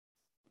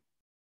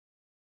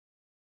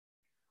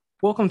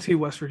Welcome to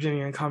West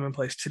Virginia and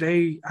Commonplace.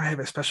 Today, I have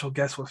a special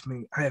guest with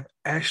me. I have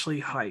Ashley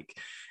Hike.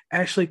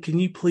 Ashley, can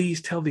you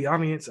please tell the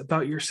audience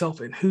about yourself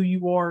and who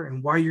you are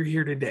and why you're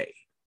here today?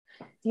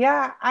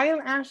 Yeah, I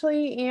am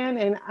Ashley Ann,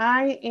 and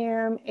I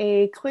am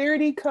a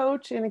clarity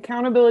coach and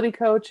accountability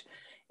coach.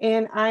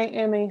 And I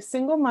am a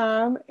single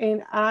mom,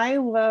 and I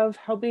love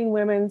helping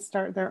women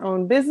start their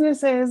own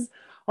businesses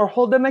or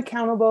hold them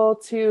accountable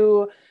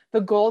to the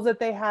goals that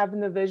they have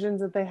and the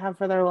visions that they have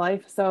for their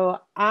life.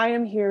 So I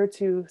am here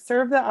to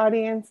serve the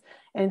audience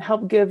and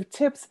help give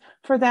tips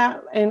for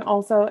that and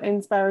also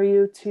inspire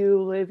you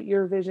to live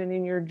your vision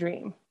and your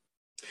dream.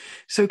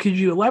 So, could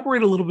you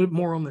elaborate a little bit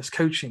more on this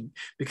coaching?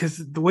 Because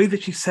the way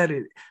that you said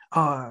it,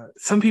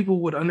 some people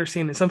would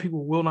understand and some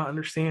people will not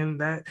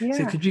understand that. So,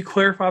 Yeah. could you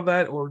clarify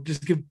that or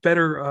just give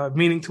better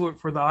meaning to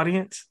it for the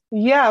audience?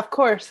 Yeah, of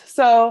course.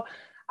 So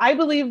I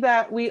believe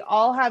that we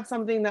all have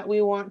something that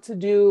we want to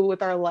do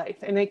with our life,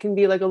 and it can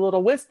be like a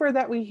little whisper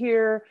that we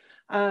hear,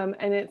 and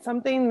it's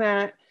something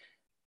that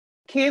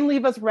can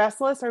leave us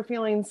restless or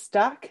feeling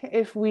stuck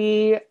if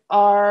we're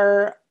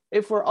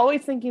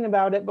always thinking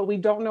about it, but we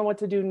don't know what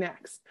to do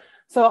next.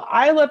 So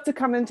I love to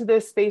come into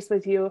this space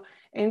with you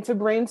and to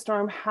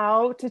brainstorm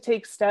how to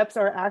take steps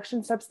or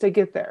action steps to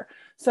get there.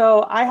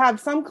 So I have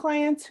some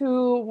clients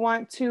who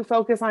want to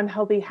focus on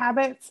healthy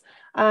habits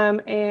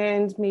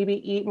and maybe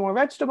eat more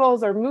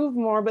vegetables or move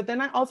more. But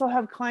then I also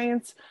have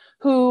clients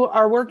who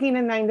are working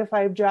a 9 to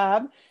 5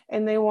 job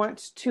and they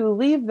want to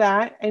leave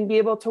that and be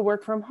able to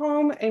work from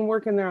home and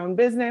work in their own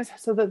business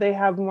so that they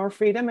have more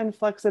freedom and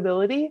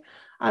flexibility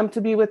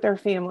to be with their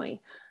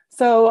family.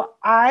 So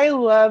I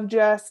love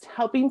just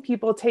helping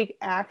people take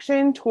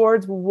action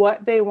towards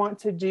what they want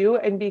to do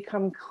and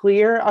become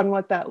clear on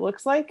what that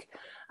looks like,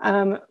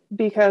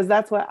 because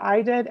that's what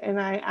I did. And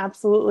I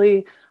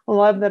absolutely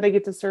love that I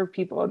get to serve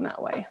people in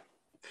that way.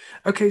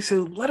 Okay,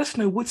 so let us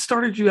know what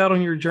started you out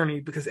on your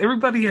journey because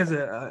everybody has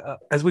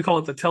as we call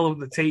it, the tell of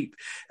the tape.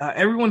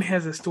 Everyone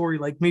has a story.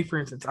 Like me, for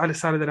instance, I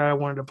decided that I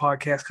wanted a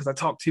podcast because I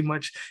talk too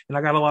much and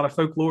I got a lot of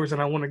folklores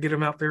and I want to get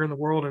them out there in the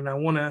world and I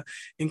want to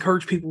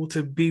encourage people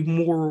to be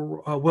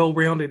more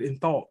well-rounded in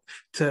thought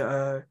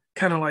to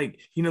kind of like,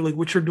 like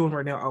what you're doing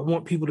right now. I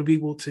want people to be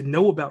able to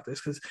know about this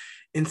because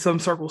in some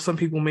circles, some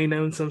people may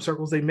know, in some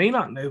circles, they may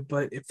not know.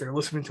 But if they're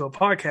listening to a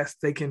podcast,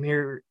 they can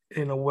hear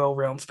in a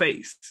well-rounded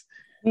space.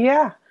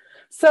 Yeah.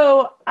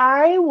 So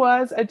I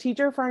was a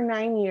teacher for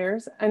 9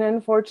 years, and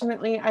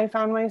unfortunately, I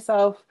found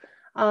myself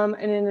in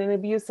an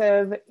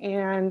abusive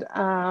and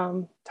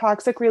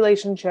toxic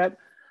relationship.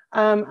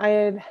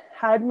 I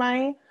had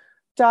my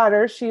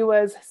daughter, she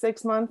was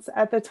 6 months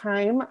at the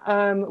time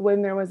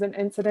when there was an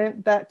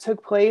incident that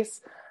took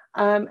place.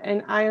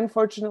 And I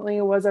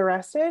unfortunately was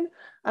arrested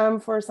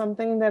for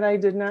something that I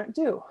did not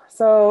do.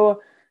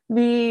 So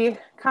the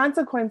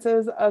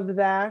consequences of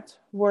that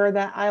were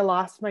that I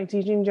lost my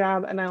teaching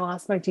job and I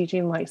lost my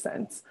teaching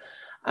license.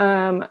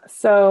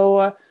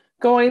 So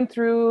going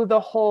through the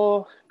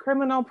whole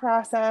criminal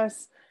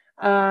process,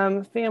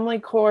 family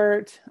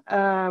court,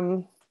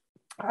 I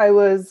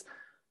was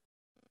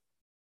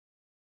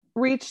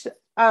reached,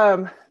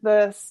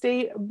 the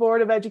state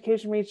board of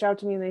education reached out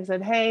to me and they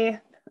said, hey,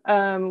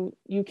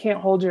 you can't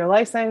hold your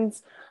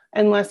license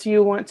unless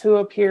you want to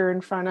appear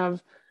in front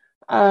of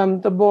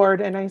the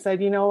board. And I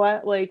said, you know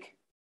what, like,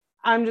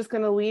 I'm just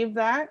going to leave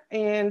that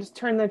and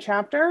turn the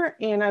chapter.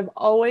 And I've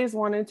always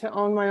wanted to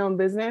own my own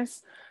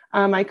business.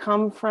 I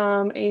come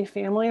from a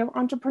family of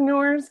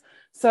entrepreneurs.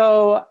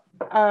 So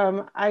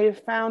I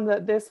found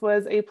that this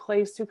was a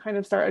place to kind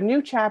of start a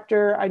new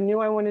chapter. I knew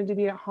I wanted to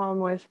be at home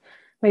with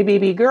my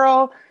baby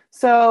girl.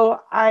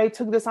 So I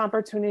took this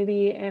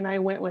opportunity and I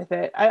went with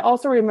it. I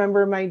also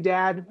remember my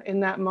dad in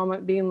that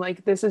moment being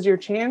like, this is your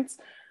chance.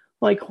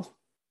 Like,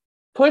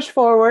 push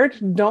forward,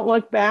 don't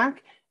look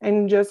back,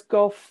 and just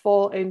go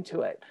full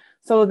into it.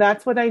 So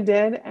that's what I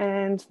did.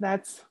 And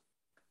that's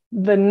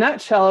the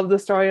nutshell of the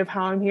story of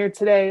how I'm here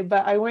today.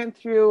 But I went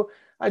through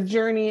a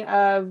journey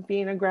of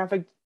being a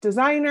graphic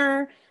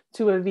designer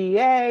to a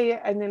VA,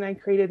 and then I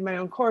created my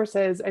own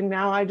courses. And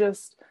now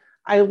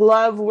I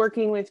love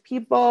working with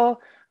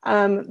people.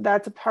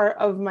 That's a part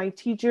of my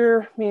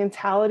teacher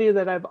mentality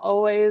that I've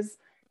always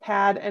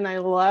had and I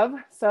love.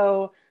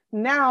 So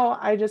now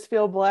I just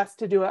feel blessed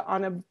to do it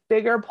on a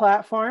bigger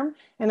platform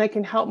and I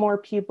can help more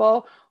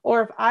people.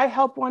 Or if I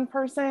help one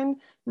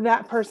person,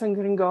 that person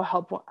can go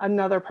help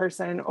another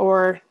person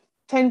or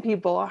 10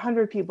 people,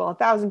 100 people,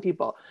 1,000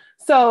 people.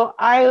 So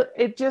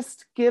it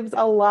just gives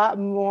a lot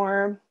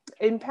more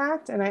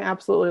impact and I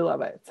absolutely love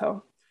it.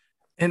 So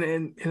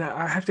And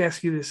I have to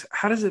ask you this: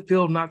 how does it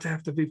feel not to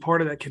have to be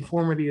part of that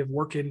conformity of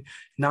working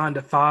 9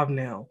 to 5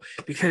 now?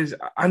 Because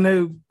I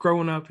know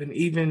growing up, and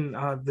even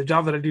the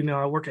job that I do now,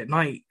 I work at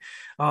night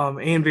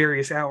and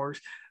various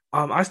hours.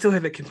 I still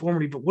have that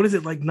conformity, but what is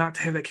it like not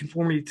to have that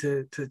conformity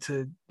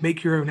to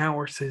make your own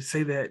hours to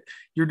say that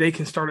your day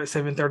can start at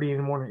 7:30 in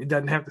the morning? It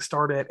doesn't have to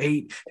start at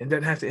 8. It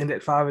doesn't have to end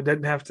at 5. It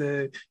doesn't have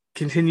to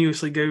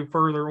continuously go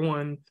further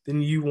on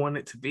than you want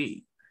it to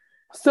be.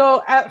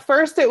 So at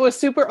first it was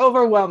super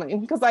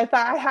overwhelming because I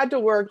thought I had to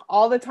work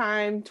all the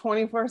time,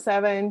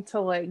 24/7 to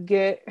like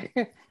get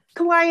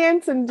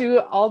clients and do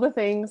all the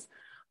things.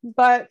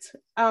 But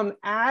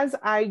as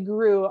I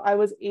grew, I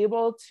was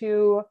able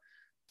to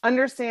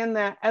understand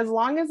that as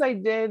long as I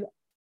did,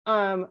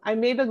 I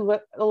made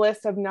a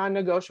list of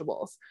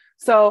non-negotiables.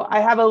 So I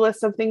have a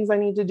list of things I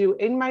need to do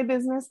in my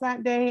business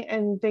that day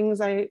and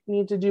things I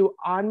need to do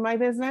on my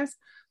business.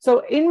 So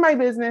in my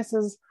business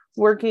is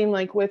working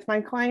like with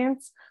my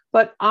clients,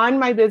 but on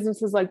my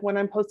business is like when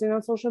I'm posting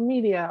on social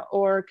media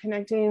or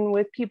connecting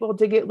with people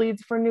to get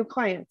leads for new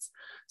clients.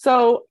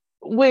 So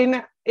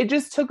when it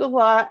just took a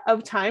lot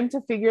of time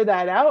to figure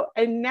that out,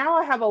 and now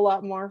I have a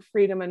lot more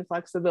freedom and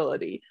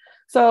flexibility.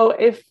 So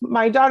if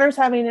my daughter's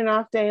having an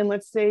off day and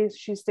let's say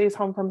she stays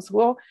home from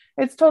school,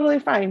 it's totally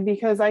fine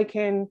because I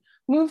can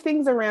move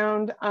things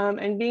around.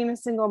 And being a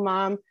single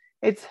mom,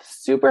 it's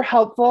super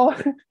helpful.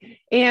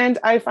 And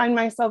I find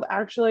myself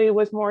actually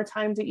with more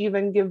time to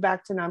even give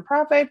back to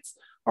nonprofits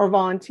or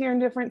volunteer in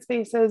different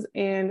spaces.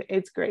 And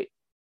it's great.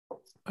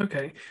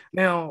 Okay.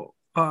 Now,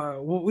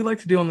 what we like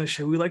to do on this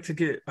show, we like to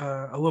get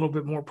a little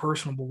bit more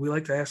personable. We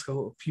like to ask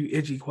a few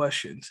edgy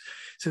questions.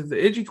 So the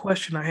edgy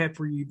question I had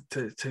for you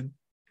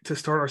to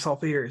start us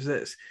off here is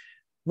this: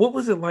 what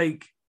was it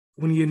like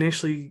when you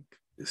initially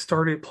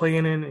started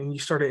planning and you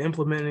started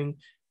implementing,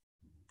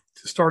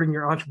 starting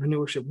your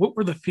entrepreneurship? What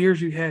were the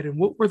fears you had, and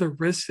what were the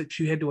risks that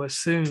you had to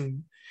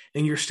assume,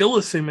 and you're still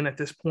assuming at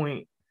this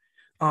point,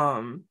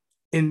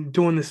 in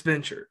doing this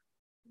venture?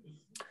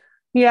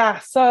 Yeah.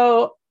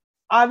 So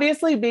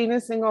obviously being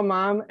a single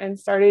mom and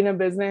starting a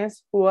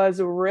business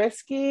was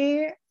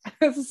risky.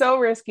 It's so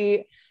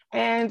risky.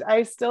 And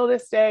I still to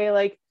this day,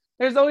 like,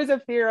 there's always a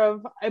fear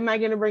of, am I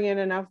going to bring in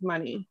enough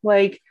money?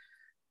 Like,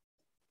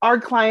 our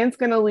client's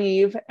going to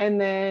leave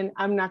and then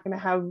I'm not going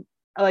to have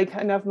like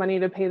enough money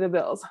to pay the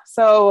bills.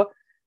 So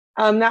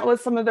that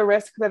was some of the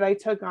risk that I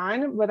took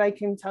on. But I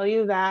can tell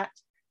you that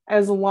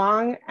as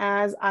long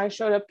as I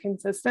showed up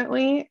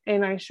consistently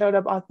and I showed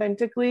up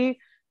authentically,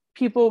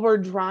 people were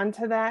drawn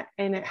to that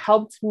and it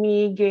helped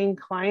me gain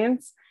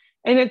clients.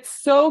 And it's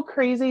so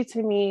crazy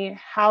to me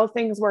how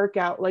things work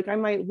out. Like I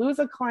might lose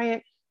a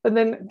client, but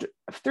then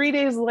 3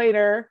 days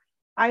later,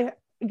 I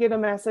get a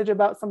message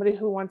about somebody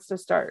who wants to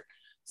start.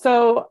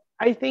 So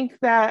I think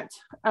that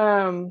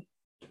I'm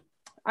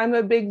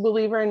a big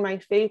believer in my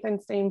faith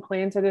and staying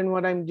planted in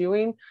what I'm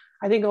doing.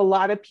 I think a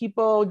lot of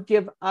people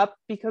give up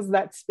because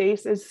that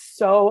space is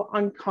so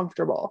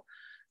uncomfortable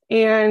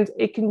and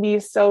it can be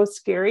so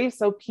scary.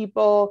 So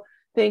people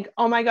think,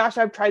 oh my gosh,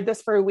 I've tried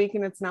this for a week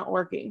and it's not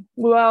working.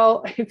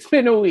 Well, it's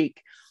been a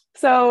week.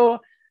 So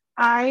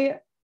I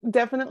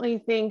definitely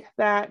think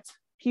that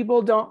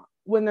people don't,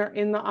 when they're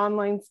in the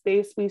online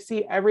space, we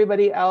see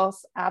everybody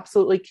else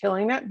absolutely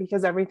killing it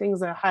because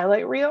everything's a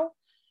highlight reel.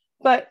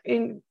 But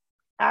in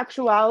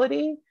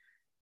actuality,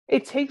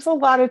 it takes a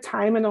lot of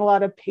time and a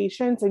lot of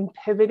patience and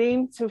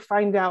pivoting to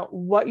find out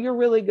what you're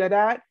really good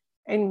at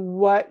and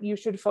what you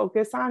should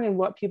focus on and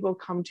what people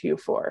come to you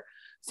for.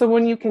 So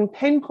when you can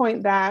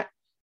pinpoint that,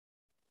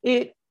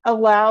 it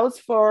allows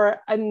for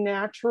a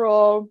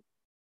natural,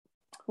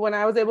 when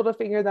I was able to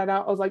figure that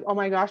out, I was like, oh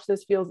my gosh,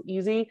 this feels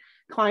easy.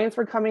 Clients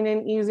were coming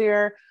in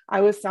easier.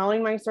 I was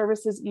selling my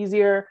services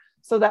easier.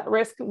 So that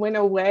risk went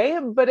away,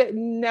 but it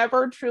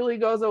never truly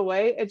goes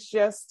away. It's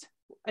just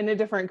in a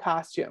different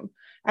costume.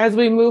 As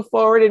we move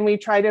forward and we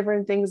try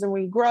different things and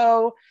we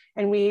grow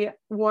and we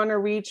want to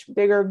reach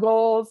bigger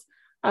goals,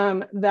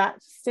 that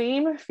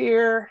same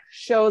fear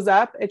shows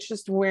up. It's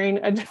just wearing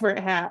a different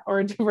hat or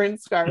a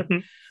different scarf.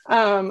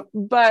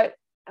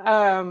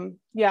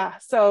 Yeah,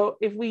 so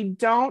if we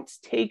don't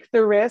take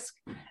the risk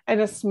at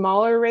a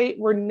smaller rate,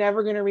 we're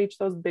never going to reach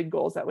those big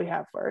goals that we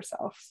have for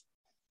ourselves.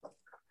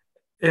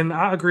 And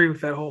I agree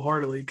with that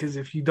wholeheartedly, because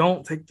if you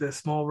don't take the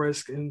small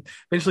risk and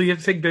eventually you have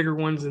to take bigger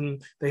ones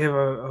and they have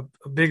a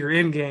bigger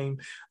end game,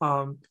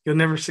 you'll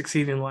never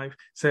succeed in life.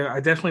 So I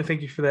definitely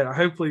thank you for that.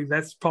 Hopefully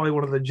that's probably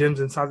one of the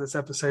gems inside this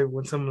episode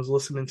when someone's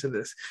listening to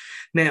this.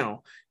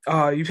 Now,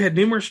 you've had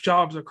numerous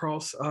jobs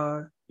across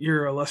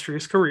your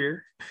illustrious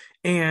career,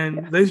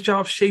 and those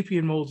jobs shape you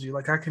and mold you.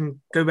 Like I can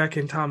go back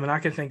in time and I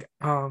can think,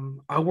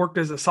 I worked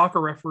as a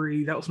soccer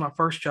referee. That was my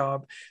first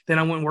job. Then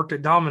I went and worked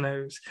at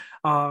Domino's.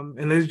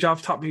 And those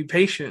jobs taught me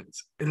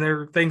patience, and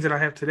they're things that I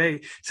have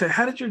today. So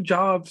how did your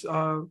jobs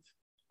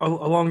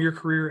along your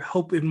career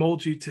help and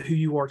mold you to who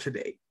you are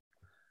today?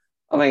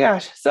 Oh my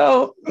gosh.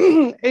 So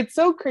it's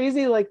so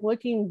crazy, like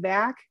looking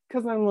back,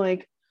 because I'm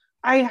like,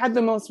 I had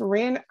the most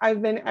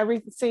I've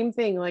been same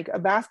thing, like a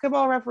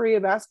basketball referee,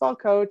 a basketball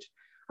coach.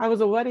 I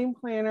was a wedding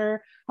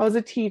planner. I was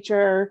a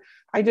teacher.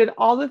 I did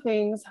all the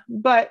things,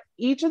 but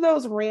each of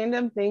those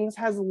random things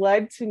has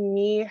led to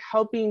me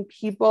helping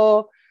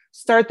people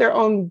start their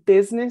own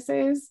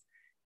businesses.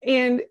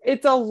 And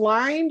it's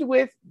aligned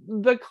with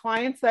the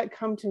clients that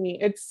come to me.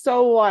 It's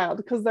so wild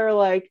because they're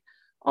like,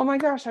 oh my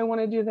gosh, I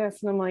want to do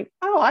this. And I'm like,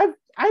 oh,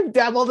 I've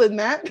dabbled in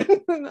that.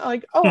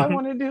 Like, oh, I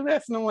want to do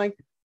this. And I'm like,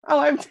 oh,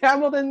 I've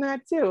dabbled in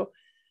that too.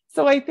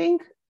 So I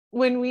think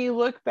when we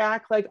look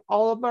back, like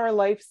all of our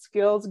life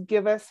skills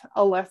give us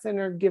a lesson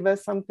or give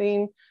us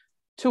something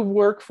to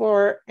work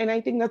for. And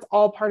I think that's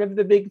all part of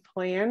the big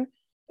plan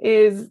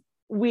is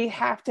we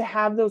have to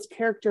have those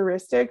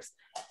characteristics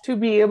to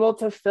be able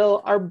to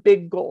fill our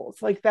big goals,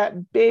 like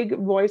that big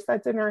voice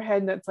that's in our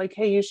head that's like,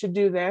 hey, you should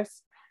do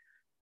this.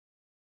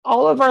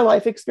 All of our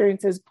life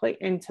experiences play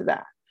into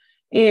that.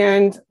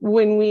 And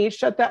when we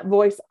shut that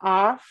voice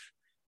off,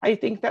 I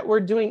think that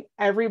we're doing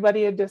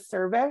everybody a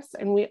disservice,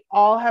 and we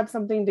all have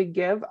something to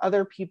give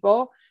other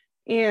people.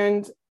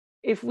 And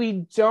if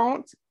we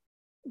don't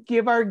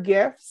give our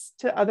gifts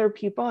to other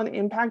people and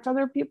impact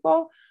other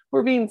people,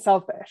 we're being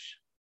selfish.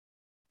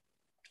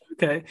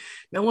 Okay.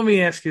 Now let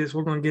me ask you this.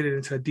 We're going to get it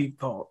into a deep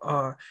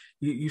thought.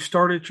 You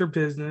started your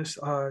business,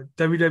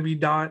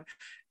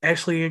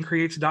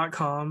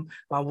 www.ashleyannCreates.com.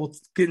 We'll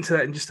get into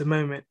that in just a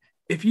moment.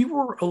 If you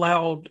were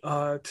allowed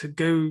to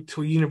go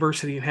to a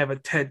university and have a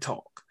TED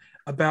Talk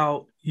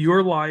about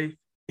your life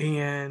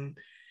and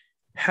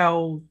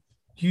how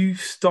you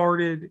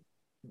started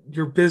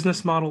your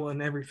business model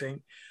and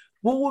everything,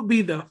 what would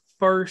be the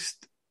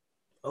first,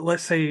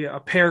 let's say, a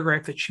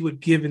paragraph that you would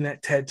give in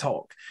that TED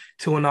Talk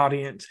to an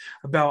audience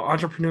about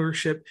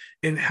entrepreneurship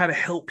and how to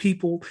help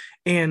people?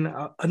 And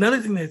another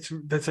thing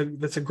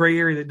that's a gray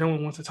area that no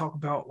one wants to talk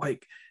about,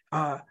 like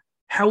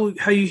how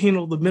you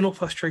handle the mental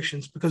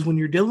frustrations, because when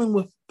you're dealing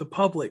with the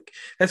public,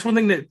 that's one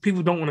thing that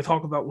people don't want to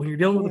talk about. When you're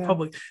dealing with the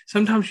public,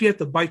 sometimes you have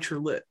to bite your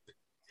lip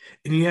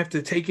and you have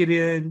to take it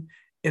in,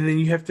 and then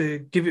you have to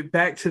give it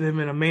back to them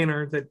in a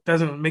manner that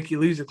doesn't make you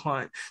lose a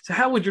client. So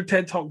how would your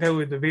TED Talk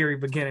go at the very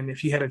beginning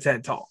if you had a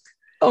TED Talk?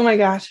 Oh my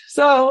gosh.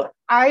 So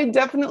I've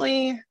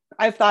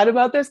thought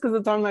about this because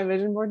it's on my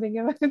vision board to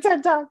give a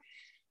TED Talk.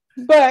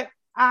 But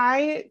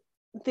I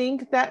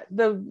think that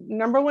the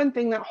number one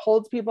thing that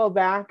holds people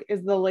back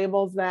is the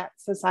labels that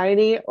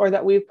society or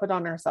that we've put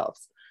on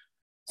ourselves.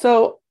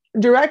 So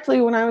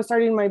directly when I was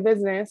starting my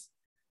business,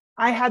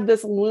 I had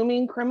this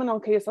looming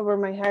criminal case over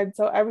my head.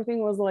 So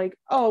everything was like,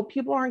 oh,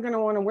 people aren't going to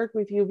want to work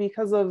with you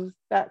because of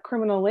that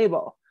criminal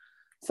label.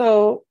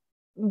 So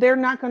they're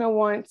not going to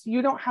want,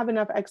 you don't have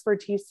enough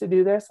expertise to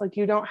do this. Like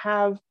you don't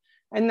have,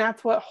 and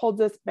that's what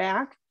holds us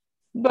back.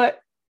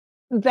 But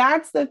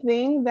that's the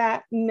thing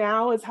that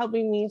now is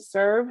helping me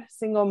serve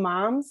single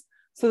moms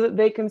so that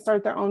they can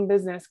start their own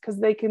business, because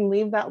they can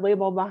leave that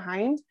label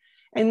behind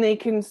and they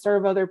can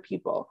serve other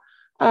people.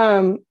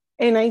 And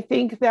I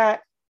think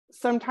that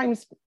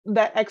sometimes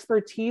that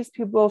expertise,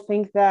 people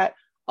think that,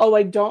 oh,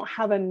 I don't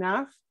have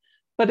enough.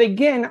 But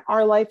again,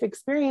 our life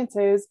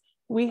experiences,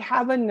 we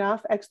have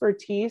enough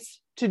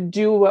expertise to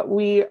do what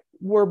we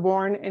were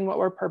born and what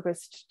we're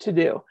purposed to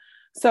do.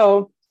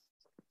 So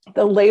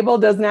the label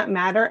does not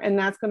matter, and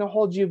that's going to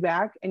hold you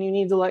back, and you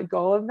need to let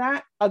go of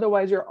that.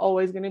 Otherwise, you're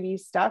always going to be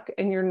stuck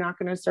and you're not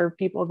going to serve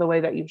people the way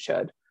that you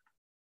should.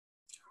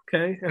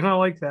 Okay, and I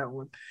like that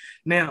one.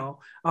 Now,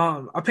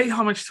 I pay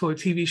homage to a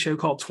TV show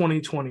called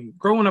 2020.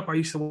 Growing up, I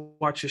used to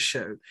watch this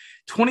show.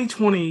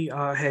 2020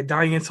 had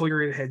Diane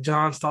Sawyer, it had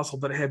John Stossel,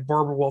 but it had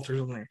Barbara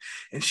Walters on there.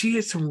 And she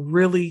had some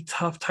really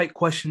tough, tight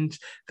questions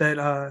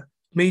that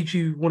made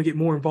you want to get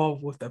more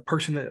involved with the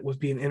person that was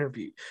being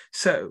interviewed.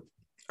 So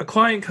a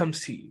client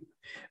comes to you.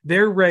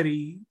 They're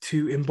ready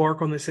to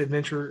embark on this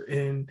adventure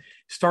and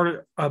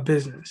start a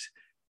business.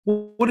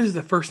 What is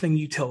the first thing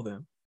you tell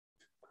them?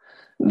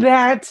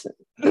 That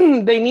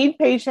they need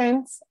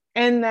patience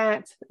and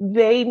that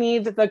they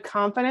need the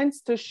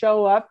confidence to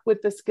show up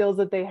with the skills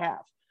that they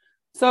have.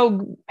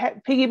 So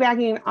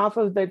piggybacking off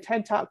of the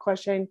TED Talk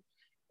question,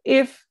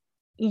 if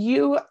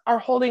you are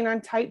holding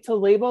on tight to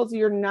labels,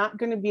 you're not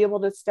going to be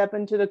able to step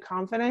into the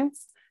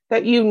confidence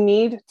that you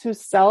need to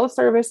sell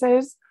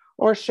services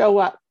or show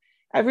up.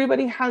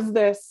 Everybody has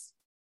this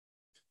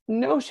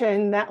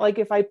notion that, like,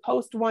 if I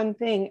post one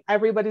thing,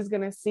 everybody's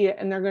going to see it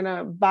and they're going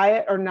to buy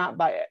it or not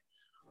buy it.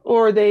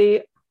 Or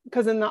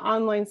because in the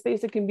online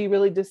space, it can be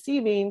really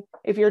deceiving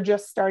if you're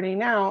just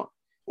starting out.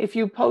 If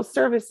you post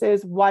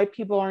services, why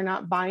people are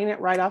not buying it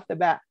right off the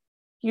bat.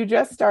 You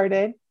just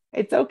started.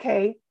 It's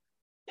okay.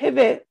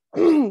 Pivot.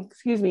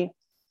 Excuse me.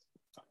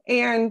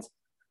 And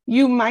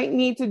you might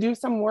need to do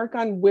some work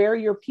on where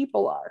your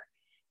people are.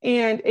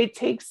 And it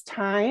takes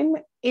time.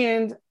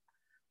 And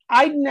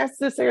I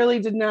necessarily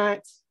did not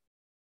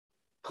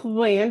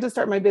plan to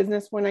start my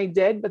business when I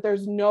did, but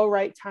there's no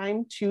right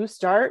time to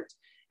start.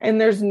 And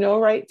there's no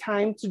right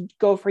time to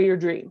go for your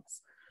dreams.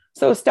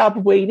 So stop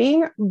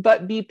waiting,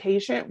 but be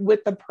patient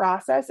with the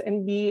process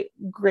and be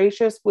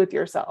gracious with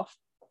yourself.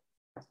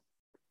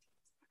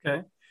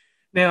 Okay.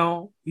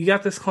 Now, you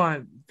got this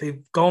client,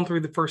 they've gone through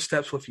the first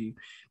steps with you.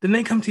 Then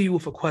they come to you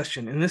with a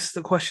question. And this is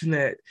the question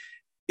that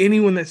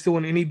anyone that's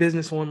doing any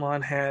business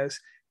online has,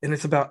 and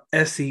it's about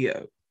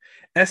SEO.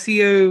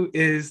 SEO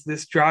is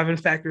this driving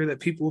factor that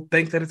people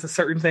think that it's a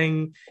certain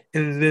thing,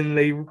 and then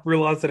they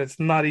realize that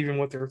it's not even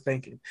what they're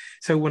thinking.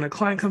 So when a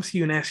client comes to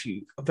you and asks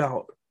you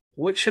about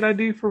what should I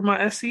do for my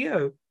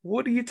SEO,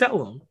 what do you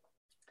tell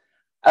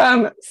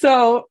them?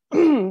 So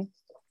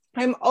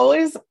I'm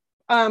always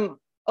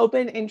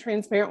open and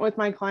transparent with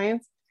my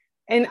clients.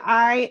 And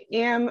I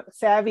am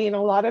savvy in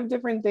a lot of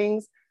different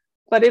things.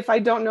 But if I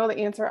don't know the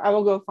answer, I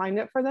will go find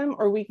it for them,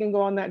 or we can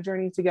go on that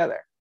journey together.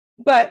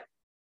 But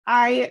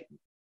I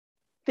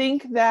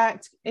think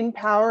that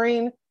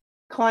empowering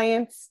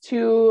clients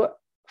to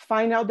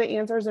find out the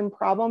answers and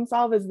problem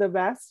solve is the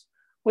best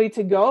way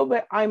to go.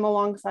 But I'm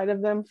alongside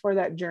of them for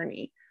that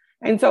journey.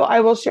 And so I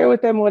will share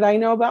with them what I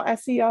know about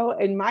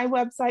SEO and my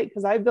website,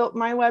 because I built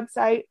my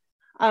website.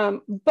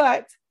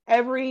 But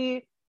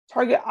every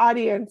target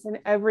audience in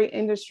every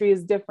industry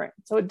is different.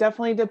 So it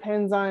definitely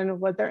depends on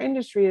what their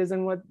industry is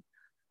and what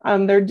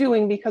they're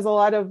doing, because a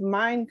lot of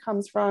mine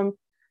comes from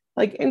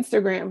like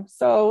Instagram.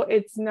 So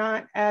it's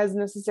not as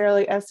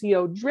necessarily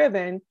SEO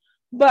driven,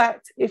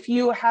 but if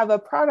you have a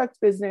product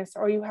business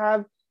or you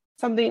have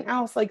something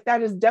else, like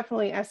that is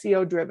definitely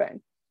SEO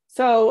driven.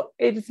 So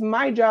it's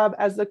my job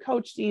as the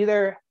coach to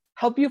either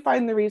help you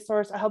find the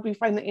resource or help you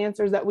find the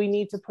answers that we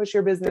need to push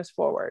your business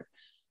forward.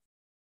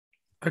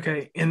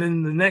 Okay. And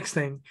then the next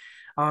thing,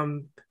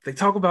 they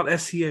talk about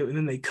SEO and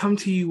then they come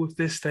to you with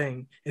this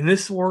thing. And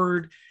this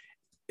word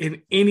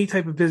in any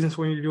type of business,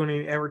 when you're doing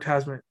any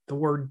advertisement, the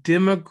word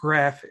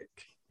demographic.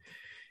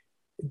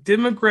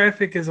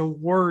 Demographic is a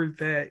word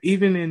that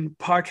even in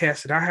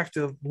podcasting, I have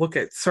to look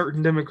at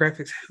certain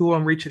demographics, who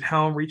I'm reaching,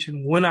 how I'm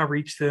reaching, when I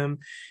reach them,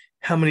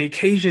 how many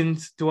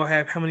occasions do I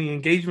have, how many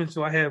engagements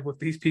do I have with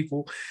these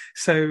people.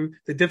 So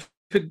the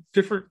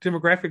different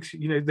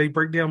demographics, they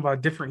break down by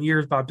different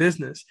years by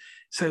business.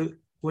 So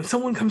when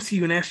someone comes to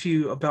you and asks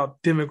you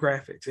about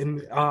demographics,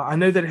 and I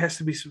know that it has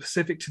to be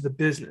specific to the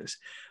business,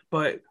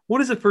 but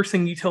what is the first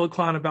thing you tell a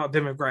client about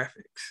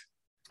demographics?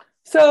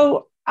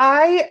 So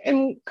I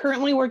am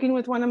currently working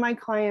with one of my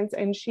clients,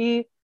 and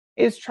she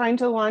is trying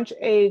to launch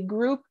a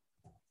group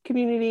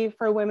community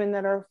for women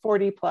that are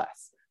 40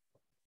 plus.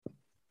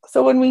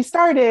 So when we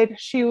started,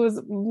 she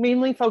was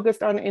mainly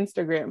focused on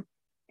Instagram.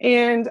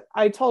 And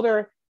I told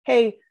her,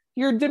 hey,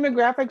 your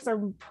demographics are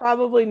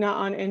probably not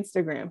on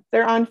Instagram.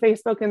 They're on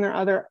Facebook and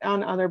they're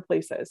on other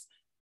places.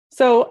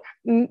 So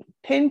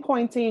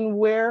pinpointing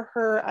where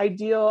her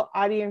ideal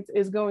audience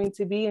is going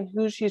to be and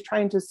who she's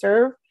trying to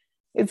serve,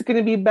 it's going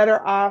to be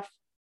better off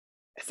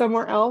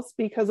somewhere else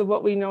because of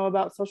what we know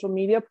about social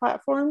media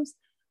platforms.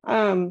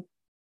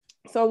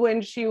 So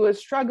when she was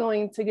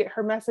struggling to get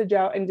her message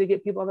out and to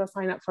get people to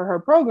sign up for her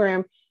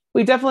program,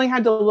 we definitely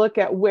had to look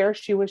at where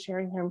she was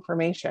sharing her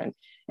information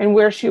and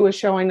where she was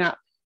showing up.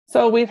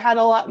 So we've had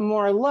a lot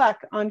more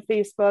luck on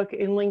Facebook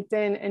and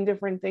LinkedIn and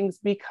different things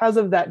because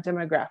of that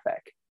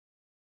demographic.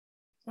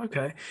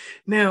 Okay.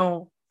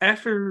 Now,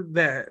 after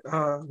that,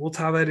 we'll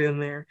tie that in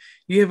there.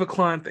 You have a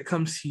client that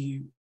comes to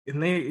you,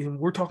 and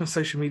we're talking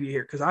social media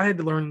here because I had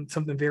to learn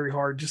something very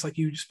hard, just like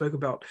you just spoke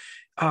about.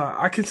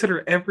 I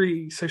consider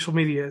every social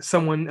media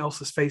someone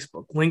else's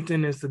Facebook.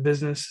 LinkedIn is the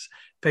business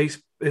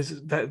face,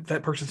 is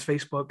that person's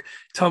Facebook.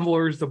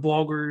 Tumblr is the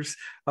bloggers'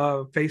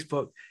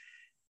 Facebook.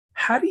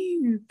 How do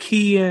you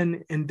key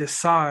in and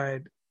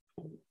decide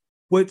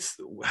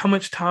how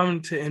much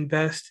time to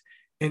invest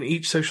in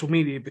each social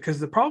media? Because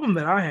the problem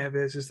that I have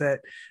is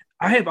that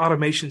I have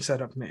automation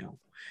set up now,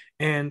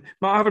 and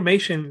my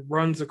automation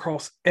runs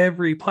across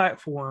every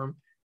platform,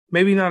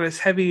 maybe not as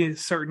heavy as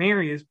certain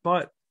areas,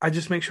 but I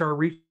just make sure I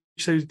reach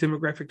those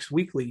demographics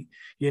weekly,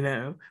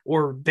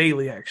 or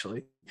daily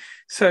actually.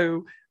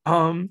 So,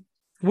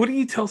 what do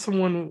you tell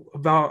someone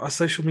about a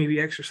social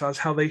media exercise,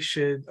 how they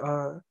should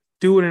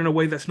do it in a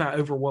way that's not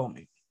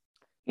overwhelming?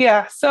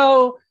 Yeah.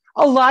 So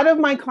a lot of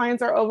my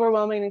clients are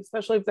overwhelming,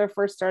 especially if they're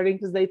first starting,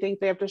 because they think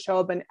they have to show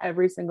up in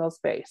every single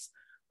space,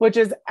 which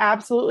is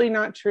absolutely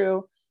not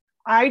true.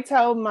 I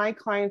tell my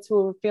clients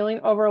who are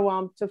feeling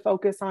overwhelmed to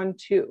focus on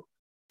two.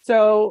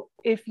 So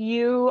if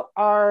you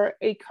are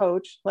a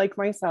coach like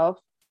myself,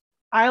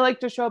 I like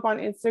to show up on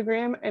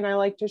Instagram and I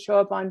like to show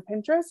up on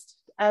Pinterest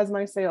as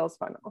my sales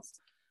funnels.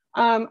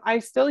 I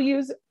still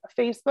use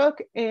Facebook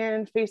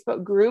and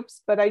Facebook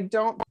groups, but I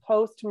don't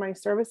post my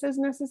services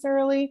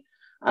necessarily.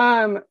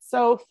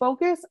 So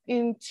focus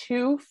in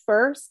two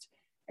first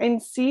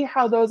and see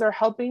how those are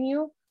helping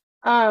you.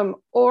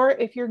 Or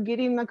if you're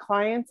getting the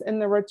clients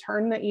and the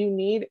return that you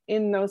need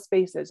in those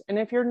spaces. And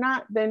if you're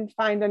not, then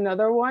find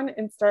another one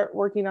and start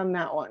working on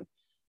that one.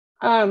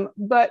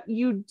 But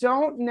you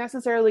don't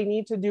necessarily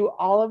need to do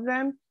all of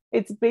them.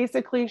 It's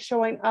basically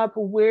showing up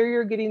where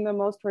you're getting the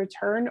most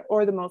return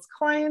or the most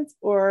clients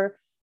or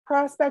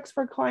prospects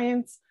for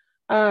clients.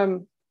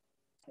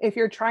 If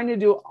you're trying to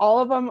do all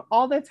of them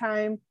all the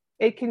time,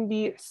 it can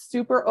be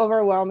super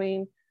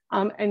overwhelming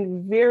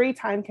and very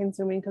time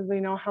consuming because we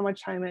know how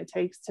much time it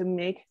takes to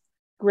make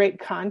great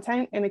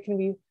content, and it can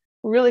be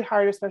really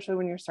hard, especially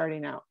when you're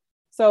starting out.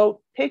 So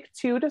pick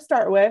two to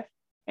start with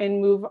and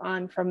move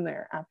on from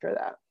there after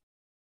that.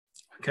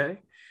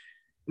 Okay.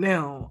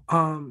 Now,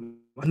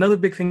 another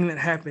big thing that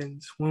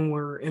happens when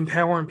we're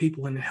empowering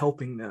people and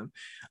helping them,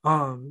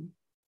 and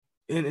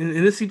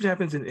this even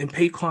happens in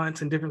paid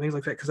clients and different things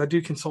like that, because I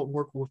do consult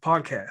work with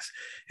podcasts,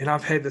 and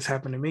I've had this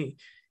happen to me.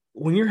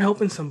 When you're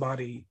helping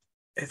somebody,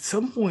 at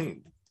some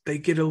point, they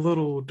get a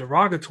little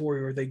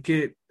derogatory or they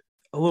get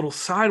a little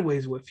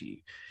sideways with you.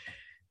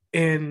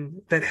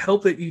 and that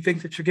help that you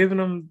think that you're giving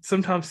them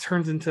sometimes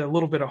turns into a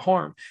little bit of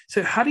harm.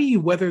 So how do you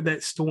weather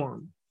that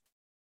storm?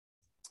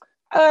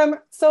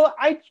 So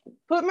I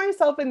put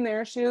myself in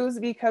their shoes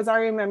because I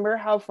remember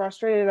how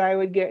frustrated I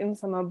would get in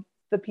some of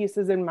the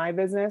pieces in my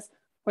business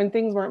when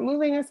things weren't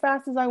moving as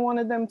fast as I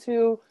wanted them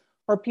to,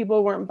 or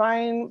people weren't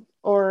buying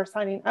or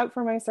signing up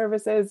for my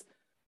services.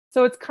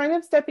 So it's kind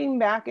of stepping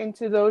back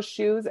into those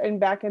shoes and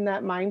back in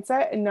that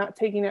mindset and not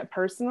taking it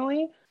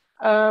personally.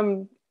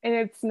 And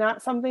it's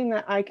not something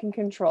that I can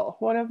control.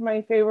 One of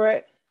my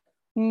favorite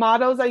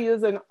mottos I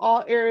use in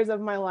all areas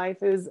of my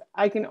life is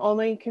I can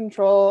only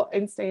control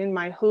and stay in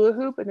my hula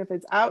hoop. And if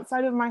it's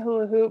outside of my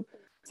hula hoop,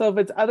 so if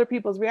it's other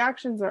people's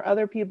reactions or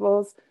other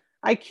people's,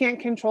 I can't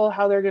control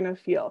how they're going to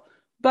feel.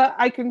 But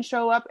I can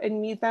show up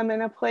and meet them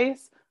in a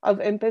place of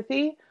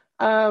empathy,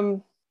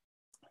 and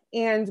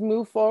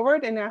move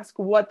forward and ask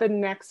what the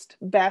next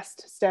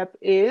best step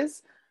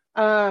is,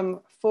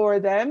 for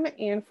them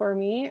and for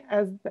me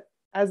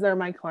as they're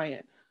my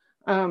client.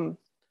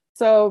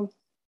 So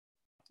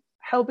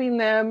helping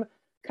them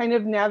kind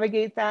of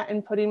navigate that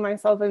and putting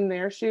myself in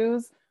their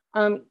shoes,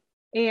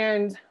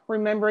 and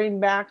remembering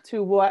back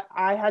to what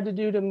I had to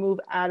do to move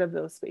out of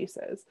those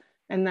spaces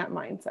and that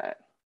mindset.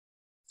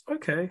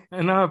 Okay.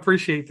 And I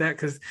appreciate that,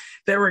 because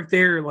that right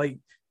there, like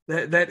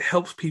that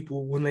helps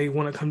people when they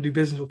want to come do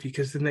business with you,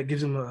 because then that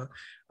gives them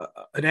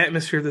an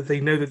atmosphere that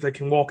they know that they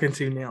can walk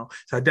into now.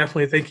 So I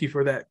definitely thank you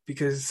for that,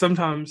 because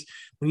sometimes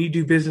when you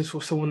do business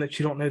with someone that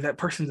you don't know, that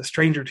person's a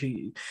stranger to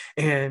you.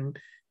 And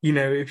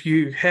if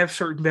you have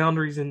certain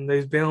boundaries and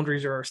those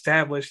boundaries are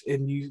established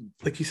and you,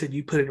 like you said,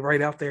 you put it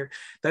right out there,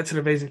 that's an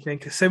amazing thing.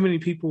 Because so many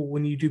people,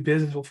 when you do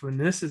business with them, and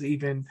this is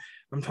even,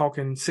 I'm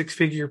talking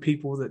 6-figure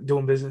people that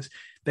doing business,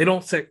 they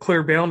don't set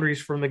clear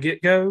boundaries from the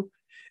get-go,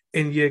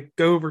 and you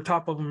go over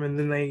top of them, and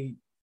then they,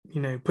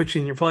 put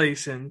you in your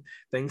place and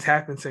things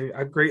happen. So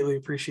I greatly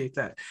appreciate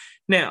that.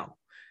 Now,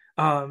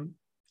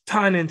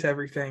 tying into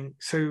everything,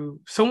 so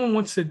someone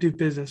wants to do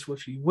business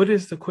with you, what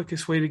is the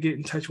quickest way to get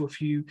in touch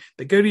with you?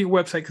 They go to your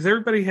website, because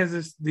everybody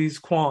has these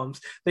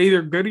qualms. They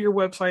either go to your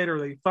website or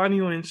they find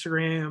you on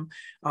Instagram.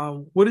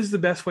 What is the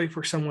best way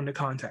for someone to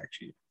contact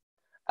you?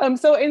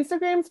 So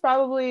Instagram's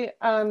probably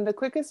the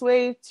quickest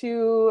way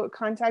to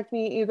contact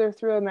me, either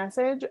through a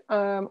message,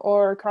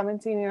 or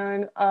commenting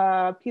on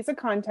a piece of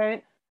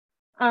content.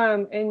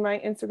 And my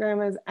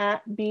Instagram is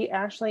at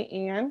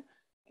 @BAshleyAnn.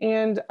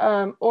 And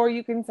or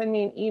you can send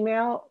me an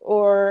email,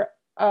 or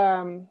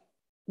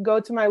go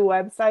to my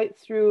website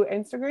through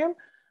Instagram,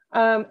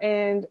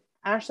 and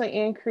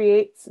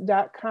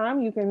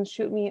AshleyAnnCreates.com. You can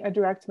shoot me a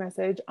direct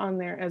message on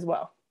there as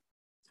well.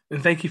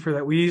 And thank you for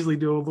that. We usually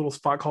do a little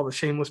spot called a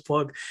shameless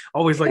plug.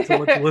 Always like to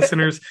let the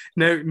listeners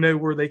know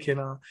where they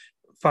can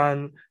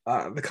find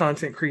the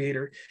content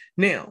creator.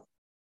 Now,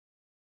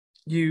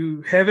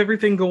 you have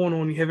everything going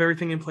on. You have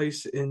everything in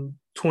place. In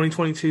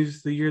 2022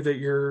 is the year that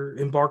you're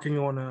embarking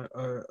on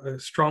a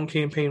strong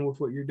campaign with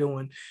what you're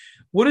doing.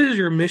 What is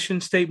your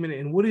mission statement,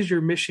 and what is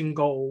your mission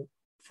goal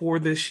for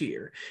this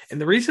year?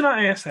 And the reason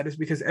I ask that is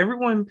because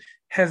everyone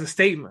has a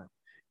statement,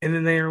 and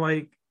then they're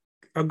like,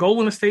 a goal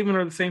and a statement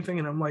are the same thing.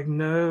 And I'm like,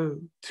 no,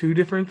 two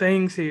different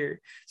things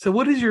here. So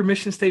what is your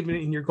mission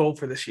statement and your goal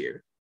for this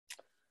year?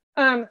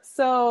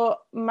 So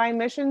my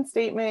mission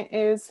statement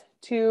is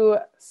to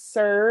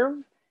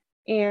serve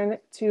and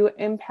to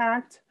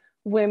impact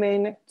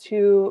women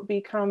to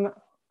become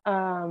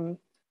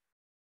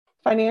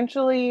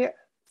financially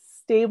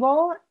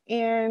stable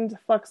and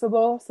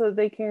flexible so that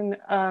they can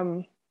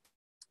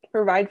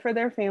provide for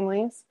their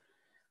families.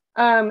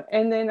 And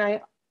then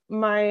I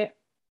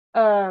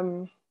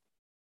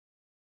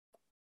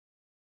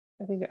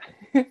think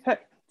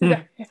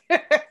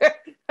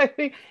I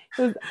think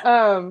it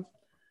was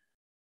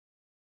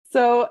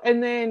so,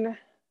 and then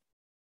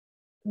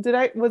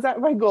was that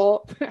my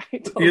goal?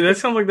 Yeah, that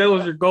sounds like that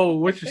was your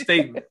goal. What's your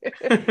statement?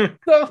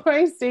 So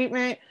my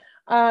statement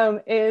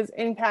is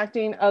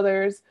impacting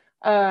others,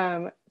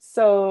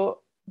 so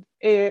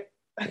it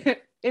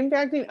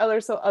impacting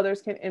others so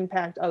others can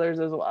impact others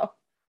as well.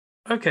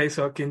 Okay,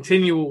 so a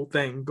continual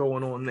thing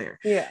going on there.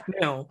 Yeah.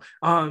 Now,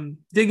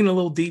 digging a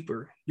little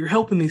deeper, you're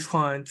helping these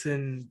clients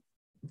and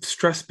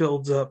stress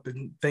builds up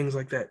and things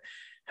like that.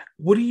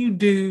 What do you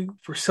do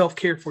for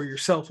self-care for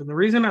yourself? And the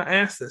reason I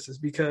ask this is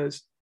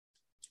because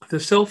the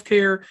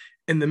self-care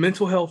and the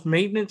mental health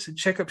maintenance and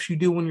checkups you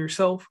do on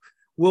yourself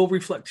will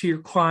reflect to your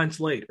clients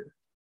later.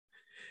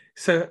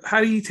 So how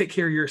do you take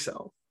care of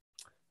yourself?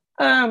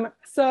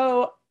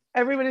 So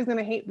everybody's going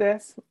to hate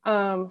this,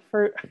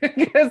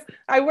 because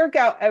I work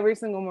out every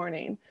single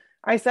morning.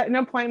 I set an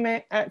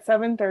appointment at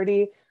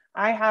 7:30.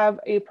 I have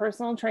a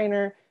personal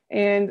trainer,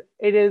 and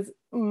it is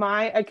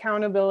my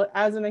accountability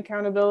as an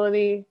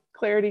accountability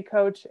clarity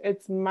coach.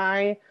 It's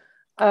my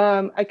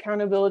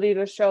accountability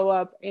to show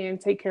up and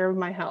take care of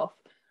my health.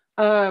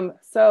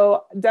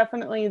 So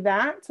definitely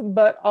that,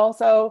 but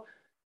also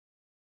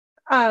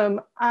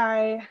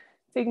I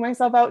take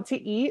myself out to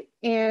eat,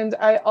 and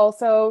I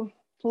also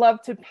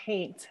love to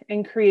paint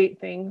and create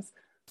things.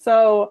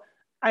 So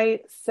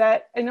I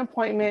set an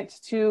appointment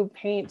to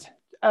paint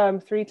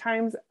 3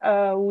 times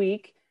a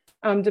week,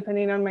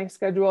 depending on my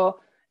schedule.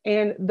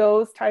 And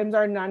those times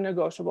are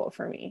non-negotiable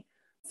for me.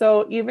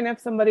 So even if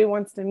somebody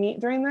wants to meet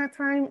during that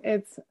time,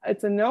 it's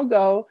a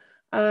no-go.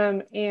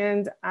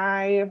 And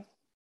I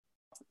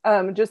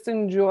just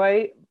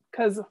enjoy,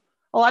 because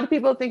a lot of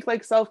people think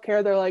like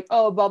self-care, they're like,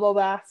 oh, bubble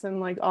baths and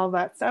like all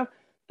that stuff.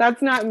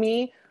 That's not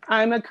me.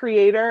 I'm a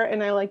creator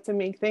and I like to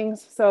make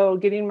things. So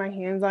getting my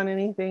hands on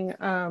anything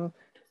and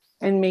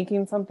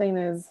making something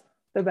is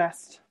the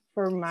best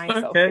for my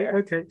self-care.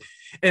 Okay.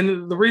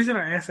 And the reason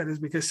I ask that is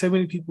because so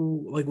many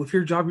people, like with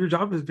your job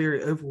is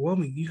very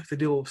overwhelming. You have to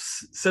deal with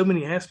so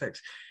many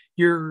aspects.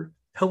 You're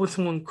helping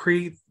someone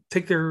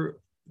take their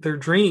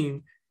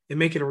dream and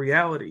make it a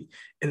reality.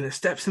 And the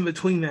steps in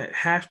between that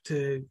have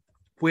to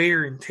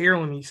wear and tear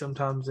on you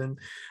sometimes. And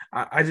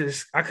I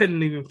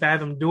couldn't even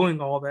fathom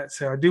doing all that.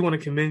 So I do want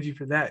to commend you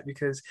for that,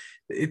 because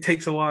it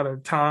takes a lot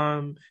of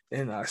time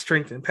and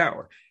strength and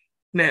power.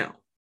 Now,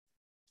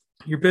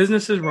 your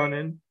business is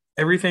running.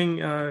 Everything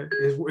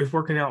is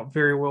working out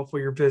very well for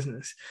your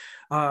business.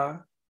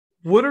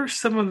 What are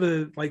some of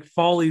the like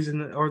follies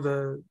or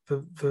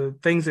the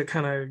things that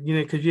kind of,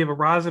 because you have a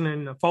rising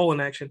and a falling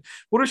action.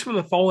 What are some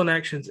of the fallen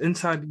actions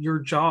inside your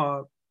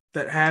job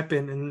that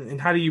happen,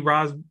 and how do you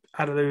rise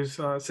out of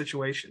those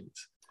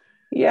situations?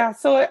 Yeah,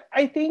 so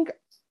I think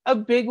a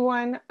big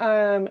one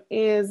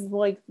is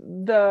like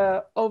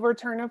the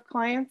overturn of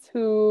clients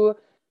who,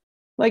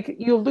 like,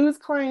 you lose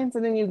clients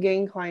and then you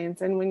gain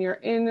clients. And when you're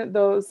in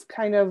those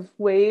kind of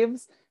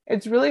waves,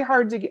 it's really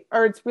hard to get,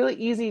 or it's really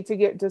easy to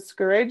get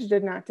discouraged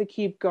and not to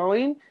keep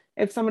going.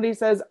 If somebody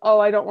says, oh,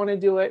 I don't want to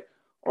do it,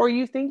 or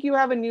you think you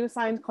have a new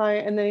signed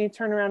client and then you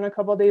turn around a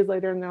couple of days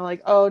later and they're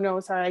like, oh,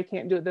 no, sorry, I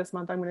can't do it this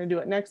month. I'm going to do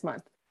it next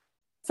month.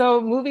 So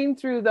moving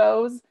through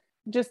those,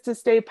 just to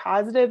stay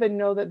positive and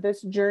know that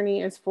this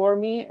journey is for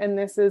me and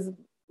this is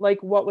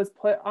like what was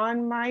put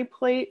on my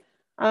plate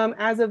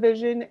as a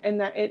vision, and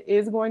that it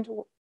is going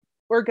to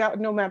work out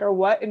no matter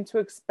what, and to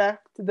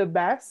expect the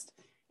best,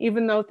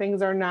 even though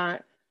things are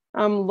not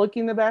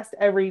looking the best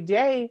every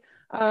day,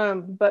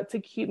 but to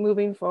keep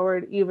moving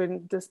forward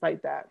even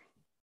despite that.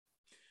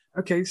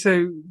 Okay,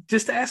 so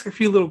just to ask a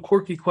few little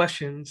quirky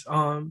questions,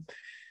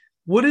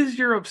 what is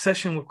your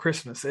obsession with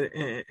Christmas?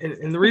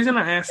 And the reason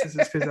I ask this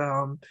is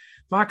because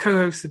my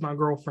co-host is my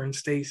girlfriend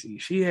Stacy.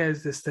 She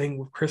has this thing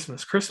with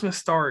Christmas. Christmas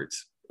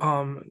starts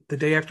the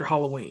day after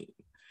Halloween.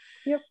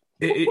 Yep.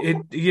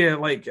 Yeah,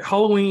 like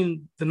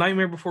Halloween, the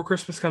nightmare before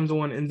Christmas comes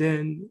on, and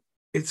then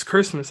it's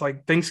Christmas.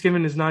 Like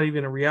Thanksgiving is not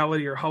even a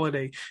reality or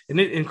holiday,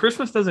 and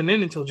Christmas doesn't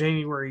end until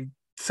January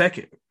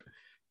 2nd.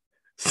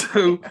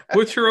 So,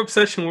 what's your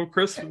obsession with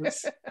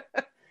Christmas?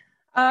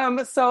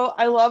 So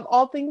I love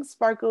all things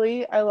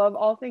sparkly. I love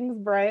all things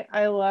bright.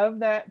 I love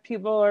that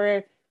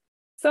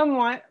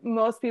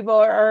most people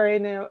are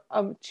in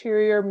a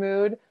cheerier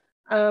mood.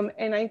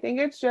 And I think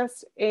it's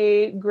just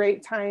a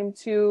great time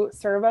to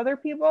serve other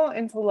people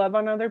and to love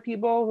on other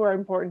people who are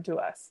important to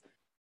us.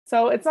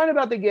 So it's not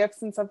about the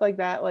gifts and stuff like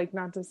that, like,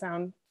 not to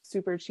sound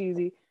super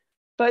cheesy,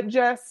 but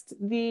just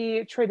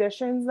the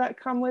traditions that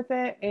come with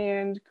it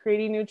and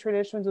creating new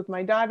traditions with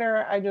my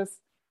daughter.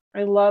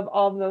 I love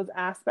all of those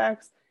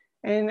aspects.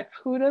 And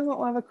who doesn't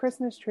love a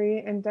Christmas tree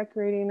and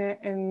decorating it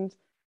and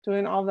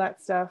doing all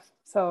that stuff?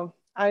 So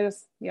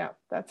that's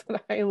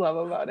what I love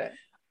about it.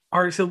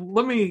 All right, so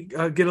let me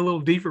get a little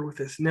deeper with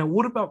this. Now,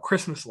 what about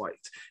Christmas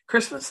lights?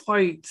 Christmas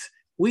lights,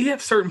 we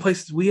have certain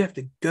places we have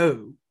to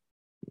go.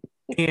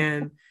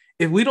 And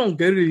if we don't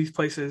go to these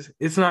places,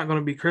 it's not going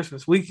to be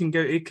Christmas. We can go,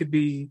 it could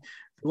be,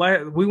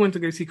 we went to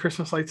go see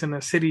Christmas lights in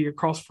a city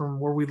across from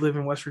where we live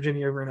in West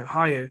Virginia over in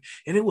Ohio,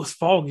 and it was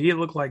foggy. It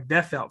looked like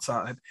death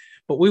outside,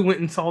 but we went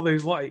and saw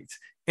those lights.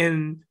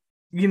 And,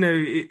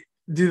 do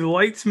the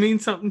lights mean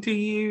something to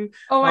you?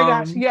 Oh my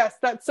gosh, yes,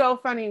 that's so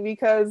funny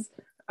because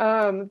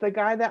the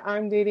guy that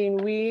I'm dating,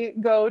 we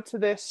go to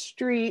this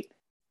street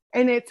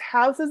and it's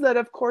houses that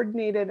have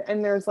coordinated,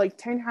 and there's like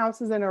 10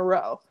 houses in a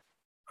row,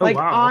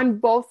 on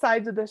both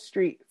sides of the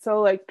street.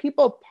 So like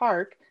people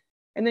park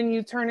and then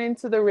you turn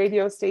into the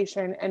radio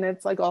station and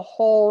it's like a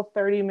whole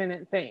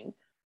 30-minute thing.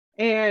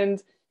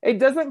 And it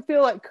doesn't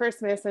feel like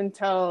Christmas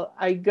until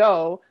I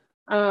go.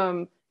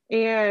 And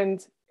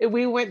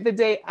we went the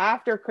day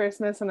after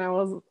Christmas and I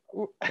was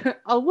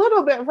a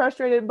little bit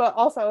frustrated, but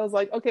also I was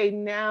like, okay,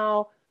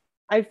 now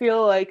I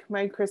feel like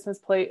my Christmas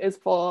plate is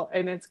full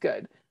and it's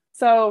good.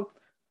 So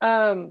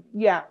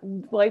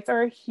lights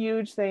are a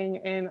huge thing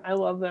and I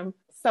love them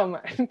so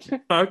much.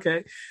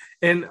 Okay.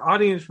 And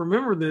audience,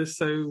 remember this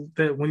so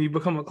that when you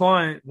become a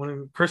client,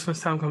 when Christmas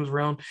time comes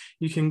around,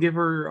 you can give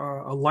her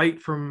a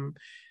light from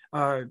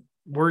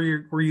where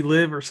you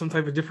live, or some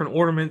type of different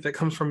ornament that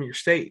comes from your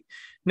state.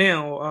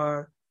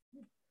 Now,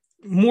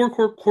 more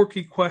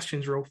quirky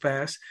questions real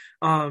fast.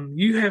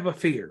 You have a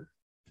fear.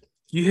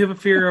 You have a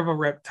fear of a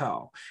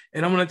reptile.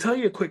 And I'm going to tell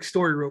you a quick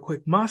story real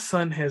quick. My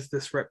son has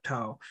this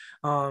reptile.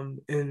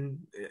 And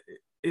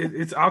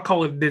it's I'll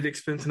call it dead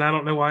expense, and I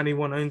don't know why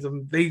anyone owns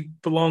them. They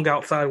belong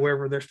outside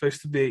wherever they're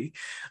supposed to be.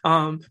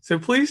 So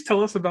please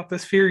tell us about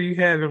this fear you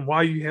have and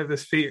why you have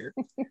this fear.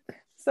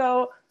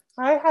 So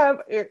I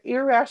have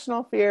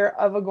irrational fear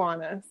of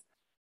iguanas.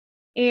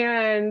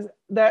 And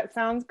that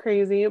sounds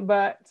crazy,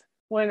 but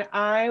when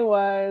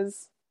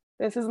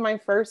this is my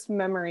first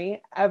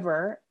memory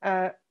ever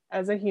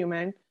as a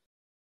human.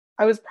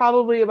 I was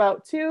probably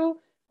about 2.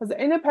 I was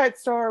in a pet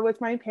store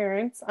with my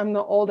parents. I'm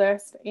the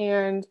oldest,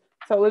 and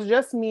so it was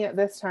just me at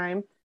this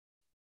time.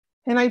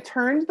 And I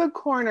turned the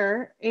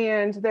corner,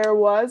 and there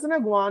was an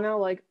iguana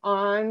like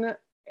on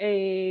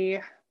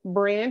a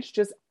branch,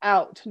 just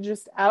out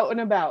and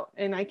about.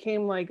 And I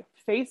came like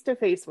face to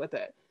face with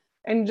it,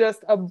 and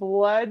just a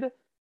blood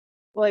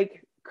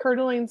like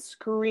curdling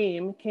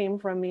scream came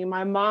from me.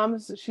 My mom,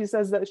 she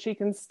says that she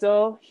can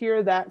still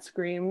hear that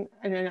scream,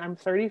 and then I'm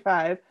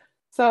 35.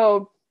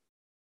 So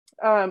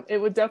it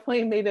would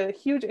definitely made a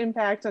huge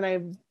impact, and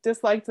I've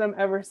disliked them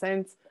ever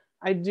since.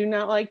 I do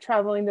not like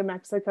traveling to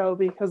Mexico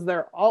because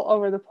they're all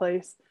over the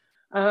place.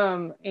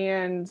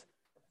 And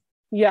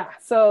yeah,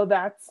 so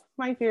that's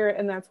my fear,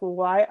 and that's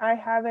why I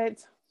have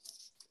it.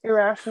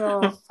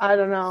 Irrational, I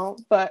don't know,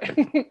 but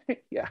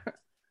yeah.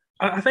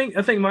 I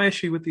think my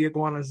issue with the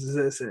iguanas is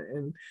this,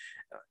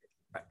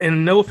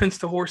 and no offense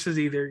to horses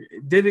either,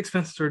 did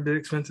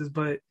expenses,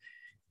 but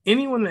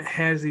anyone that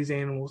has these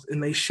animals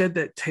and they shed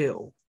that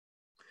tail.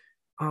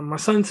 My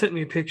son sent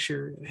me a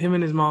picture. Him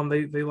and his mom,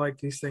 they like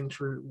these things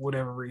for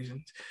whatever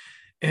reasons,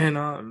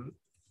 and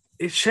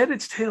it shed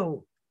its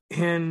tail,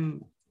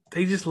 and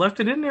they just left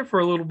it in there for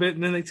a little bit,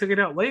 and then they took it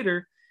out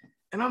later.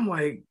 And I'm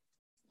like,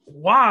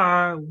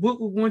 why?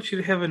 What would want you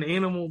to have an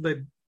animal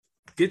that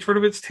gets rid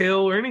of its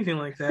tail or anything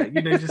like that?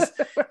 Just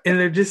and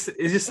it's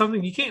just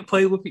something you can't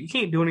play with it. You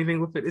can't do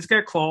anything with it. It's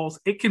got claws.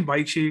 It can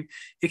bite you.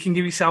 It can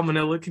give you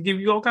salmonella. It can give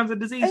you all kinds of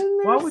disease.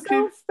 And they're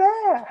so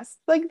fast.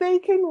 Like they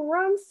can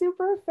run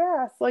super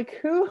fast. Like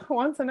who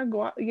wants an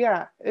iguana?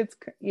 Yeah,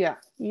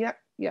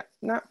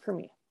 not for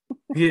me.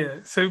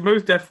 Yeah, so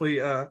most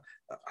definitely, I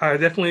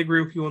definitely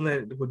agree with you on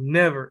that. Would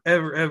never,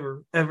 ever,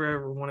 ever, ever,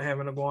 ever want to have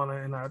an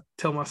iguana. And I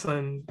tell my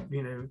son,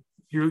 you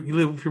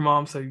live with your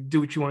mom, so you do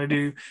what you want to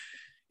do.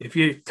 If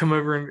you come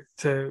over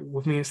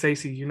with me and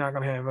Stacy, you're not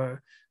gonna have an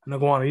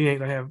iguana. You ain't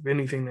gonna have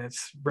anything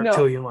that's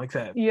reptilian like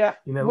that. Yeah,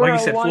 like you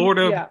said,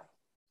 Florida. Yeah,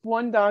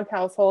 one dog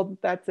household.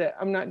 That's it.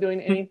 I'm not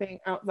doing anything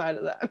outside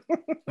of that.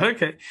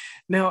 Okay.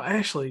 Now,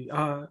 Ashley,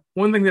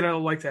 one thing that I would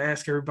like to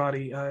ask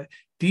everybody: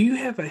 do you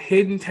have a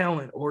hidden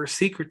talent or a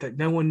secret that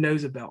no one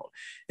knows about?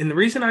 And the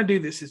reason I do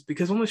this is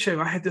because on the show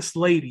I had this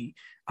lady.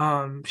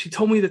 She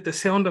told me that the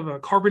sound of a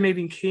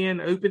carbonating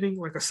can opening,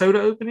 like a soda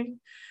opening,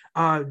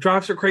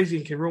 drives her crazy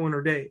and can ruin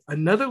her day.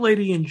 Another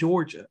lady in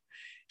Georgia,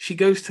 she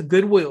goes to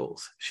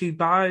Goodwills. She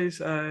buys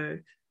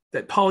that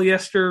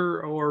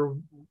polyester or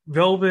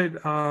velvet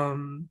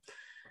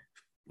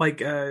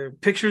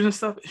pictures and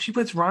stuff. She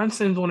puts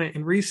rhinestones on it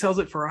and resells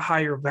it for a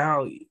higher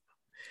value.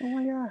 Oh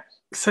my gosh.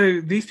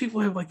 So these people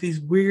have like these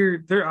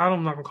weird,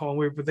 I'm not gonna call them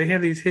weird, but they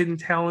have these hidden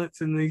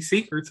talents and these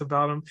secrets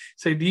about them.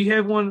 So do you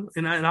have one?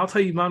 And I'll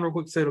tell you mine real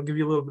quick so it'll give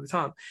you a little bit of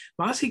time.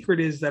 My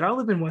secret is that I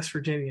live in West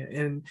Virginia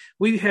and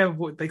we have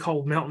what they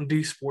call Mountain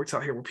Dew sports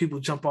out here where people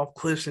jump off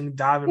cliffs and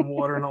dive in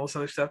water and all this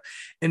other stuff.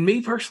 And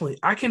me personally,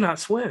 I cannot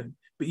swim.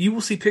 But you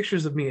will see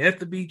pictures of me at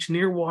the beach,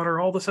 near water,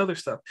 all this other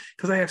stuff,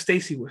 because I have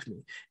Stacy with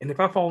me. And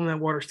if I fall in that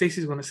water,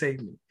 Stacy's going to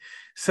save me.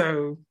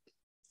 So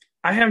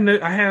I have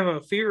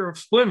a fear of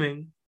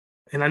swimming,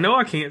 and I know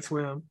I can't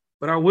swim,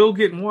 but I will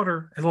get in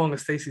water as long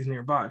as Stacy's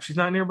nearby. If she's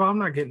not nearby, I'm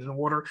not getting in the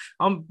water.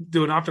 I'm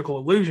doing optical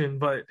illusion,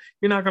 but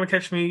you're not going to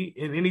catch me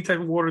in any type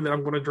of water that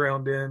I'm going to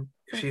drown in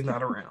if she's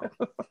not around.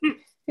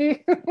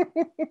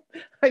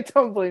 I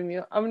don't blame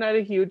you. I'm not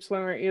a huge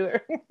swimmer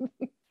either.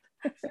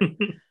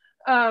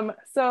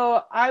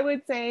 So I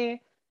would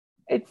say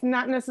it's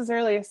not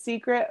necessarily a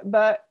secret,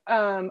 but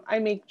I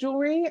make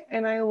jewelry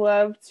and I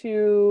love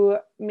to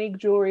make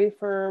jewelry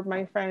for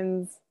my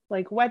friends'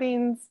 like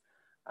weddings,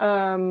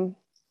 so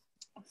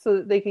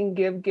that they can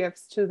give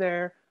gifts to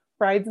their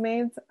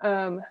bridesmaids.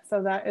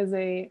 So that is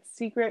a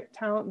secret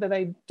talent that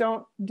I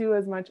don't do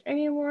as much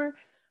anymore.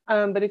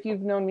 But if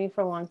you've known me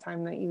for a long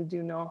time, that you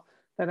do know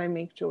that I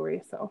make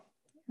jewelry.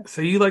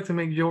 So you like to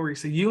make jewelry.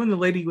 So you and the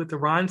lady with the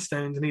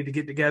rhinestones need to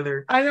get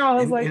together. I know.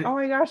 I was oh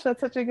my gosh, that's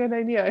such a good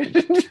idea.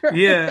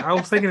 Yeah, I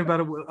was thinking about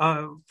it.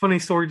 Funny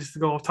story, just to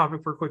go off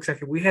topic for a quick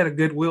second. We had a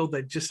Goodwill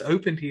that just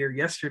opened here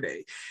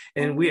yesterday,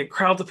 and we had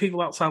crowds of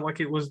people outside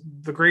like it was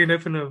the grand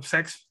opening of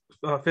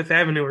Fifth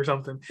Avenue or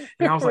something.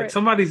 And I was like,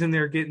 somebody's in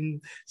there getting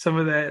some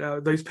of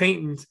that those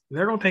paintings. And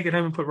they're gonna take it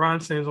home and put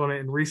rhinestones on it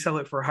and resell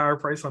it for a higher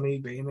price on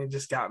eBay. And they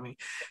just got me.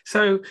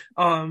 So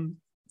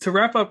to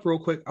wrap up real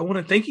quick, I want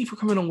to thank you for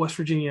coming on West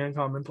Virginia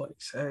Uncommon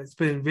Place. It's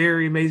been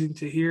very amazing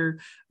to hear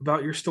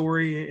about your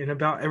story and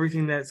about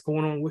everything that's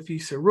going on with you.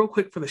 So real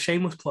quick for the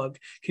shameless plug,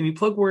 can you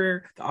plug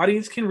where the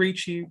audience can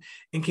reach you?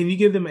 And can you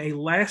give them a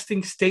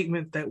lasting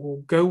statement that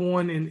will go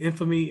on in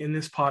infamy in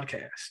this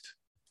podcast?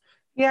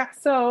 Yeah,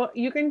 so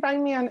you can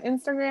find me on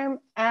Instagram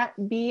at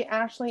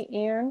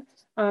 @BAshleyAnn,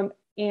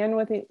 Ann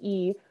with an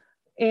E.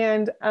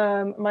 And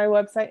my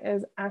website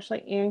is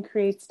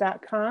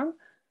ashleyannCreates.com.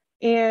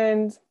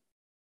 And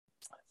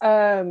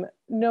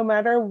no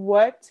matter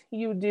what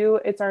you do,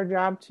 it's our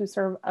job to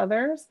serve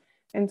others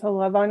and to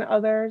love on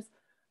others.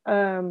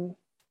 Um,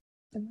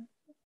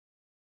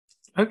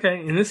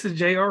 Okay, and this is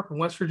JR from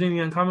West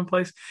Virginia Uncommon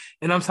Place,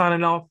 and I'm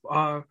signing off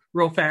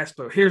real fast.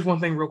 But here's one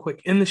thing, real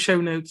quick. In the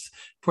show notes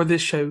for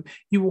this show,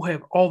 you will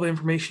have all the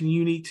information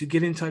you need to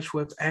get in touch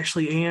with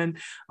Ashley Ann,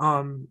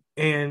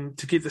 and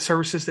to get the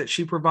services that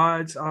she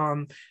provides.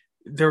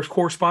 There's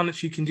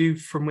correspondence you can do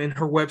from in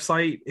her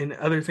website and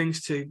other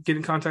things to get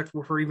in contact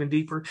with her even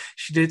deeper.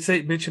 She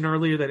did mention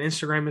earlier that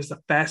Instagram is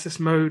the fastest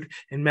mode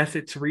and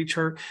method to reach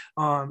her.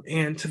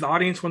 And to the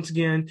audience, once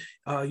again,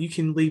 you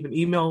can leave an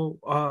email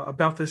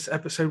about this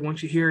episode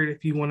once you hear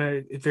it.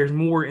 If there's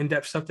more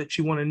in-depth stuff that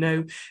you want to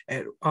know,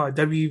 at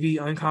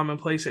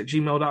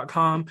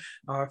wvuncommonplace@gmail.com.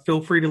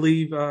 Feel free to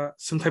leave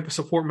some type of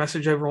support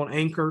message over on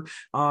Anchor.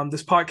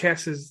 This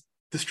podcast is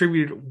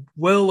distributed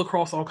well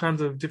across all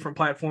kinds of different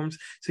platforms.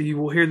 So you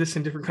will hear this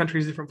in different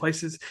countries, different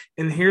places.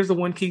 And here's the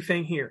one key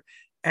thing here: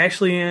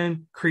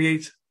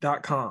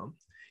 AshleyAnnCreates.com.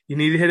 You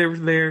need to head over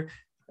there,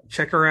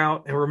 check her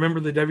out, and remember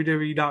the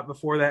www dot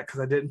before that,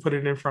 because I didn't put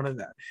it in front of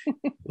that.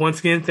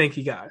 Once again, thank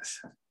you guys.